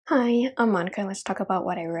Hi, I'm Monica and let's talk about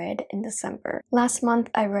what I read in December. Last month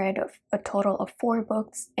I read a total of 4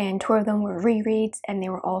 books and 2 of them were rereads and they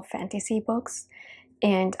were all fantasy books.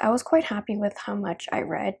 And I was quite happy with how much I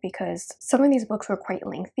read because some of these books were quite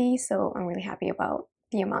lengthy, so I'm really happy about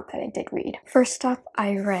the amount that I did read. First up,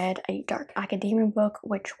 I read a dark academia book,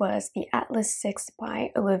 which was The Atlas 6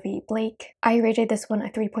 by Olivie Blake. I rated this one a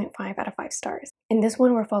 3.5 out of 5 stars. In this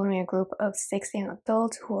one, we're following a group of 6 young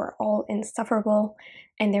adults who are all insufferable,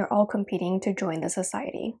 and they're all competing to join the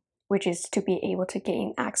society, which is to be able to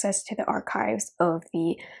gain access to the archives of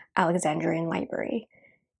the Alexandrian Library.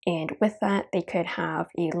 And with that, they could have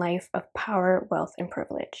a life of power, wealth, and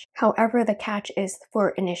privilege. However, the catch is for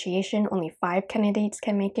initiation, only 5 candidates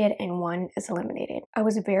can make it and 1 is eliminated. I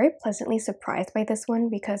was very pleasantly surprised by this one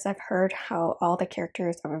because I've heard how all the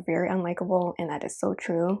characters are very unlikable, and that is so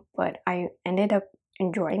true, but I ended up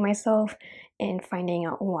enjoying myself and finding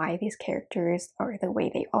out why these characters are the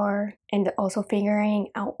way they are, and also figuring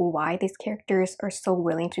out why these characters are so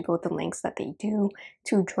willing to go the lengths that they do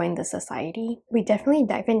to join the society. We definitely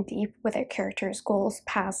dive in deep with our characters' goals,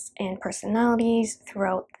 pasts, and personalities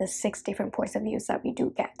throughout the 6 different points of views that we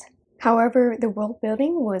do get. However, the world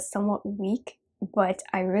building was somewhat weak, but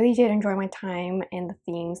I really did enjoy my time in the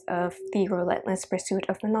themes of the relentless pursuit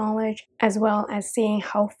of knowledge, as well as seeing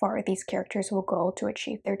how far these characters will go to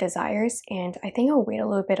achieve their desires. And I think I'll wait a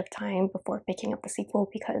little bit of time before picking up the sequel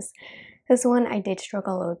because this one I did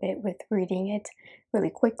struggle a little bit with reading it really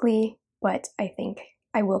quickly, but I think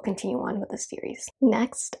I will continue on with the series.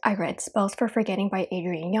 Next, I read Spells for Forgetting by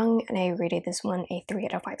Adrienne Young, and I rated this one a 3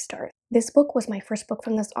 out of 5 stars. This book was my first book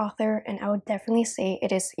from this author, and I would definitely say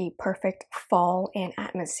it is a perfect fall and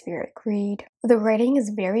atmospheric read. The writing is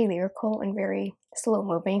very lyrical and very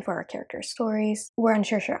slow-moving for our character stories. We're on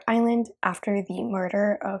Cheshire Island after the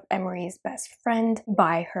murder of Emery's best friend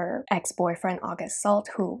by her ex-boyfriend August Salt,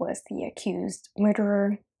 who was the accused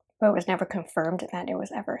murderer, but it was never confirmed that it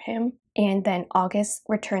was ever him. And then August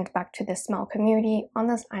returned back to the small community on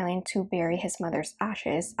this island to bury his mother's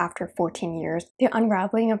ashes after 14 years. The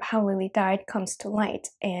unraveling of how Lily died comes to light,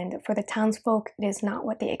 and for the townsfolk, it is not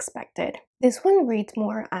what they expected. This one reads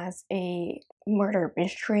more as a murder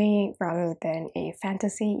mystery rather than a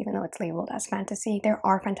fantasy, even though it's labeled as fantasy. There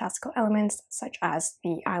are fantastical elements, such as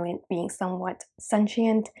the island being somewhat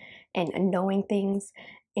sentient and knowing things,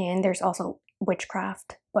 and there's also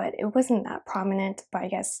witchcraft, but it wasn't that prominent, but I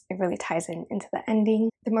guess it really ties into the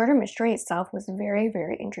ending. The murder mystery itself was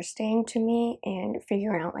very interesting to me, and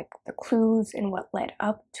figuring out like the clues and what led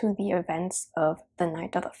up to the events of the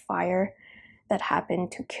night of the fire that happened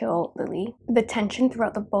to kill Lily. The tension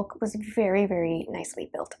throughout the book was very nicely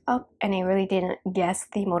built up, and I really didn't guess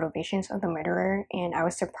the motivations of the murderer, and I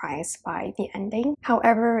was surprised by the ending.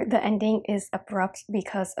 However, the ending is abrupt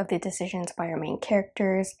because of the decisions by our main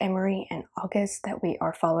characters, Emery and August, that we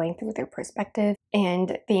are following through their perspective,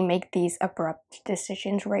 and they make these abrupt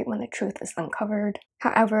decisions right when the truth is uncovered.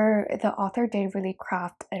 However, the author did really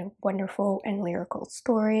craft a wonderful and lyrical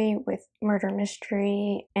story with murder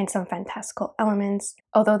mystery and some fantastical elements.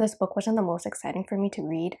 Although this book wasn't the most exciting for me to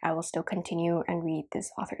read, I will still continue and read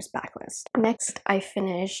this author's backlist. Next, I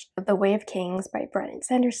finished The Way of Kings by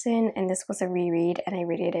Sanderson, and this was a reread, and I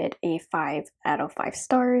rated it a 5 out of 5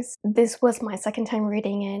 stars. This was my second time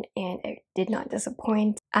reading it, and it did not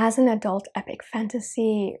disappoint. As an adult epic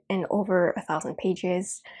fantasy in over 1,000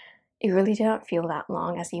 pages, it really did not feel that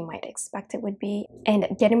long as you might expect it would be. And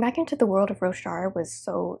getting back into the world of Roshar was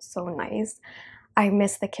so nice. I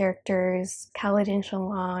miss the characters, Kaladin,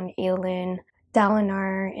 Shallan, Aelin,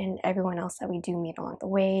 Dalinar, and everyone else that we do meet along the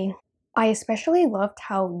way. I especially loved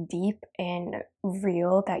how deep and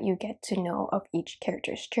real that you get to know of each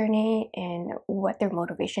character's journey and what their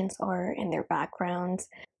motivations are and their backgrounds.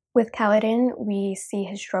 With Kaladin, we see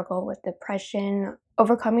his struggle with depression,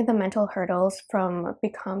 overcoming the mental hurdles from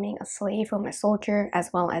becoming a slave from a soldier, as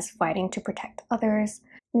well as fighting to protect others.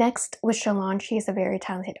 Next, with Shallan, she is a very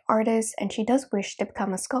talented artist, and she does wish to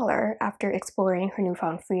become a scholar after exploring her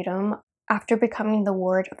newfound freedom, after becoming the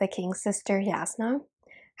ward of the king's sister, Yasna.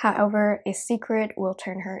 However, a secret will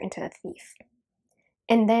turn her into a thief.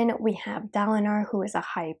 And then we have Dalinar, who is a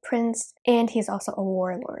high prince, and he's also a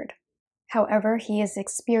warlord. However, he is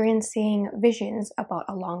experiencing visions about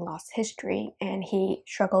a long-lost history, and he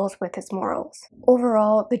struggles with his morals.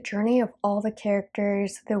 Overall, the journey of all the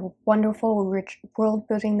characters, the wonderful, rich world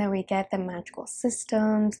building that we get, the magical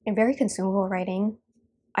systems, and very consumable writing.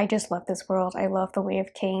 I just love this world. I love The Way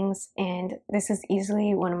of Kings, and this is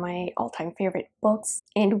easily one of my all-time favorite books.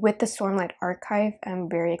 And with the Stormlight Archive, I'm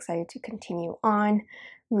very excited to continue on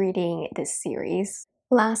reading this series.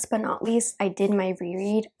 Last but not least, I did my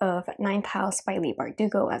reread of Ninth House by Leigh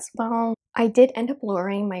Bardugo as well. I did end up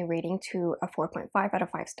lowering my rating to a 4.5 out of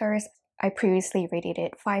 5 stars. I previously rated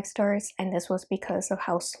it 5 stars, and this was because of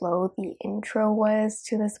how slow the intro was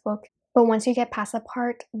to this book. But once you get past that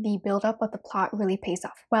part, the build-up of the plot really pays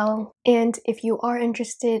off well. And if you are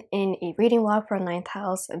interested in a reading vlog for Ninth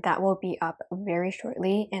House, that will be up very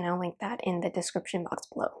shortly, and I'll link that in the description box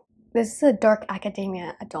below. This is a dark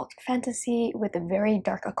academia adult fantasy with very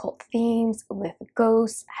dark occult themes with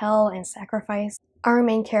ghosts, hell, and sacrifice. Our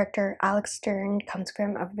main character, Alex Stern, comes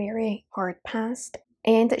from a very hard past,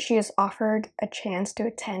 and she is offered a chance to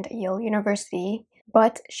attend Yale University,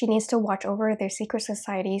 but she needs to watch over their secret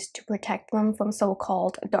societies to protect them from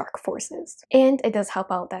so-called dark forces. And it does help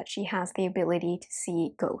out that she has the ability to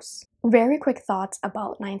see ghosts. Very quick thoughts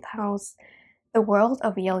about Ninth House. The world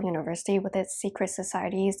of Yale University with its secret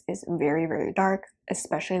societies is very, very dark,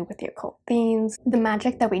 especially with the occult themes. The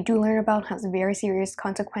magic that we do learn about has very serious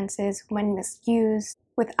consequences when misused.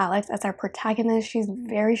 With Alex as our protagonist, she's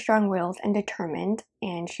very strong-willed and determined,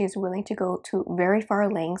 and she's willing to go to very far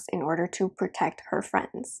lengths in order to protect her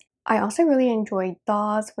friends. I also really enjoyed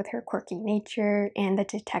Dawes with her quirky nature, and the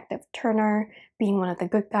detective Turner being one of the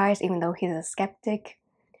good guys even though he's a skeptic.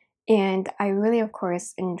 And I really, of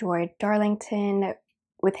course, enjoyed Darlington,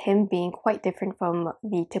 with him being quite different from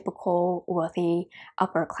the typical wealthy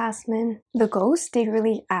upperclassman. The ghosts did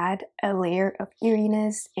really add a layer of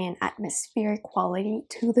eeriness and atmospheric quality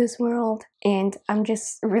to this world, and I'm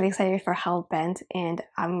just really excited for Hellbent, and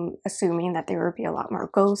I'm assuming that there will be a lot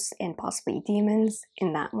more ghosts and possibly demons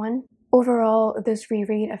in that one. Overall, this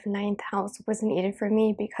reread of Ninth House was needed for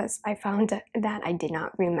me because I found that I did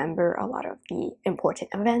not remember a lot of the important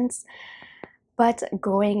events. But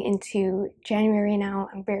going into January now,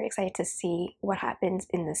 I'm very excited to see what happens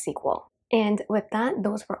in the sequel. And with that,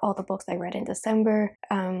 those were all the books I read in December.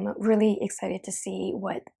 I'm really excited to see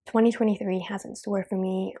what 2023 has in store for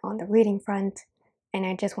me on the reading front. And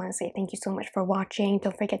I just want to say thank you so much for watching.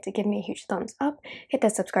 Don't forget to give me a huge thumbs up, hit the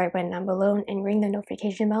subscribe button down below, and ring the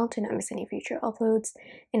notification bell to not miss any future uploads.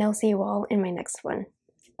 And I'll see you all in my next one.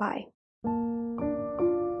 Bye.